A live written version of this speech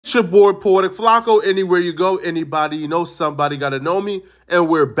It's your boy, Poetic Flacco. Anywhere you go, anybody you know, somebody got to know me. And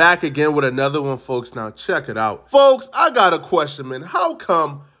we're back again with another one, folks. Now, check it out. Folks, I got a question, man. How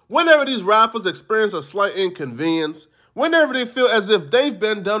come whenever these rappers experience a slight inconvenience, whenever they feel as if they've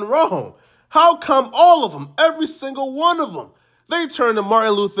been done wrong, how come all of them, every single one of them, they turn to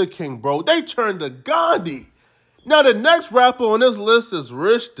Martin Luther King, bro? They turn to Gandhi. Now, the next rapper on this list is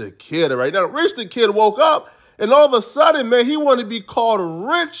Rich the Kid, right? Now, Rich the Kid woke up, and all of a sudden, man, he wanted to be called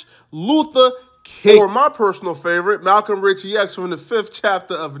Rich Luther King. Or my personal favorite, Malcolm Richie X from the 5th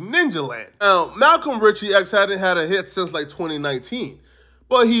chapter of Ninja Land. Now, Malcolm Richie X hadn't had a hit since like 2019.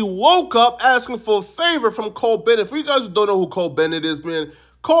 But he woke up asking for a favor from Cole Bennett. For you guys who don't know who Cole Bennett is, man,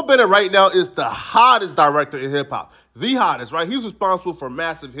 Cole Bennett right now is the hottest director in hip-hop. The hottest, right? He's responsible for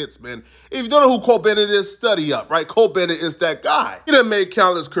massive hits, man. If you don't know who Cole Bennett is, study up, right? Cole Bennett is that guy. He done made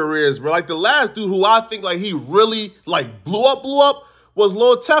countless careers, bro. Like the last dude who I think like he really like blew up was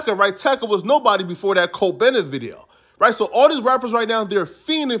Lil Tecca, right? Tecca was nobody before that Cole Bennett video, right? So all these rappers right now, they're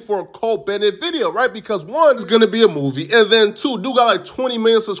fiending for a Cole Bennett video, right? Because one, it's gonna be a movie, and then two, dude got like 20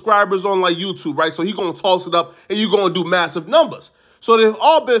 million subscribers on like YouTube, right? So he gonna toss it up and you gonna do massive numbers. So they've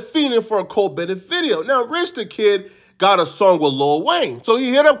all been fiending for a Cole Bennett video. Now, Rich the Kid got a song with Lil Wayne. So he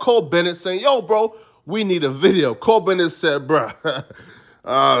hit up Cole Bennett saying, yo, bro, we need a video. Cole Bennett said, bro,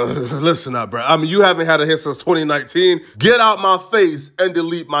 listen up, bro. I mean, you haven't had a hit since 2019. Get out my face and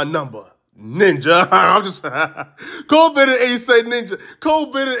delete my number. Ninja. I'm just, Cole Bennett ain't say ninja.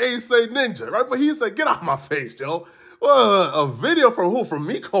 Cole Bennett ain't say ninja, right? But he said, get out my face, yo. A video from who? From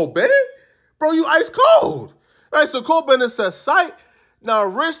me, Cole Bennett? Bro, you ice cold. Right, so Cole Bennett said, psych. Now,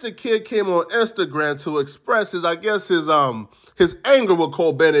 Rich the Kid came on Instagram to express his, I guess, his anger with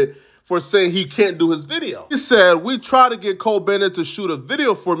Cole Bennett for saying he can't do his video. He said, we tried to get Cole Bennett to shoot a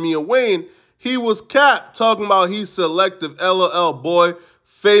video for me and Wayne. He was capped, talking about he's selective, LOL, boy.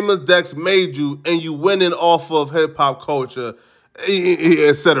 Famous Dex made you, and you winning off of hip-hop culture,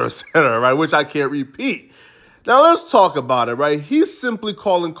 et cetera, right? Which I can't repeat. Now, let's talk about it, right? He's simply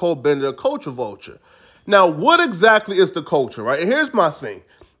calling Cole Bennett a culture vulture. Now, what exactly is the culture, right? And here's my thing.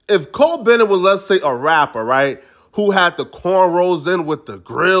 If Cole Bennett was, let's say, a rapper, right, who had the cornrows in with the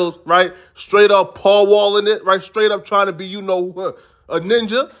grills, right, straight up Paul Walling it, right, straight up trying to be, you know, a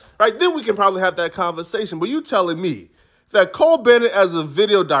ninja, right, then we can probably have that conversation. But you telling me that Cole Bennett as a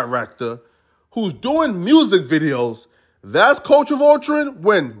video director who's doing music videos, that's culture vulturing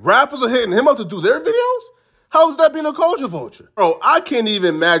when rappers are hitting him up to do their videos? How is that being a culture vulture? Bro, I can't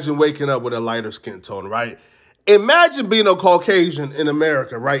even imagine waking up with a lighter skin tone, right? Imagine being a Caucasian in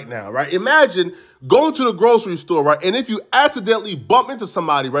America right now, right? Imagine going to the grocery store, right? And if you accidentally bump into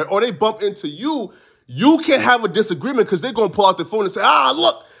somebody, right, or they bump into you, you can't have a disagreement because they're going to pull out their phone and say,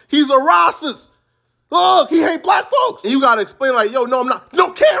 look, he's a racist. Look, he hate black folks. And you got to explain like, yo, no, I'm not.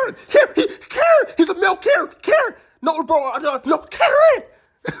 No, Karen, he's a male Karen. No, bro, no, Karen.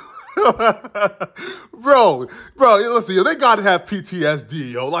 bro, listen, yo, they gotta have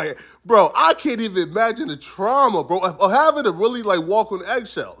PTSD, yo. Like, bro, I can't even imagine the trauma, bro, of having to really like walk on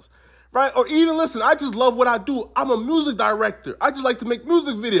eggshells, right? Or even listen, I just love what I do. I'm a music director. I just like to make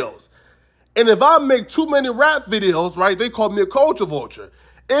music videos. And if I make too many rap videos, right, they call me a culture vulture.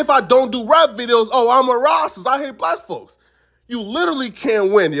 If I don't do rap videos, oh, I'm a racist. I hate black folks. You literally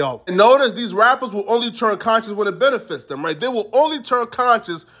can't win, yo. And notice these rappers will only turn conscious when it benefits them, right? They will only turn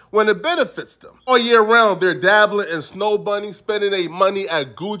conscious when it benefits them. All year round, they're dabbling in Snow Bunny, spending their money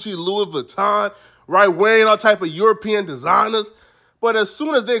at Gucci, Louis Vuitton, right? Wearing all type of European designers. But as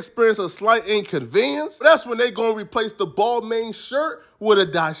soon as they experience a slight inconvenience, that's when they gonna replace the Balmain shirt with a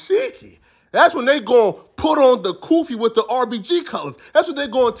dashiki. That's when they gonna put on the kufi with the RBG colors. That's when they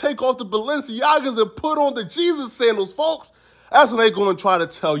gonna take off the Balenciagas and put on the Jesus sandals, folks. That's when they going to try to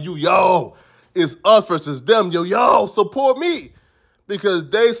tell you, yo, it's us versus them. Yo, support me. Because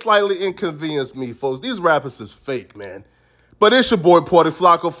they slightly inconvenience me, folks. These rappers is fake, man. But it's your boy, Poetic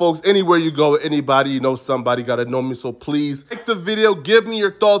Flacco, folks. Anywhere you go, anybody, you know somebody got to know me. So please like the video, give me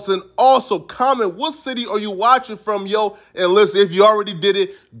your thoughts, and also comment what city are you watching from, yo. And listen, if you already did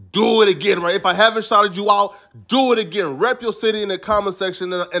it, do it again, right? If I haven't shouted you out, do it again. Rep your city in the comment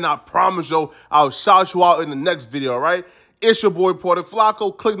section, and I promise, yo, I'll shout you out in the next video, right? It's your boy, Poetic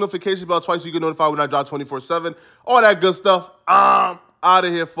Flacco. Click notification bell twice so you get notified when I drop 24/7. All that good stuff. I'm out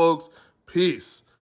of here, folks. Peace.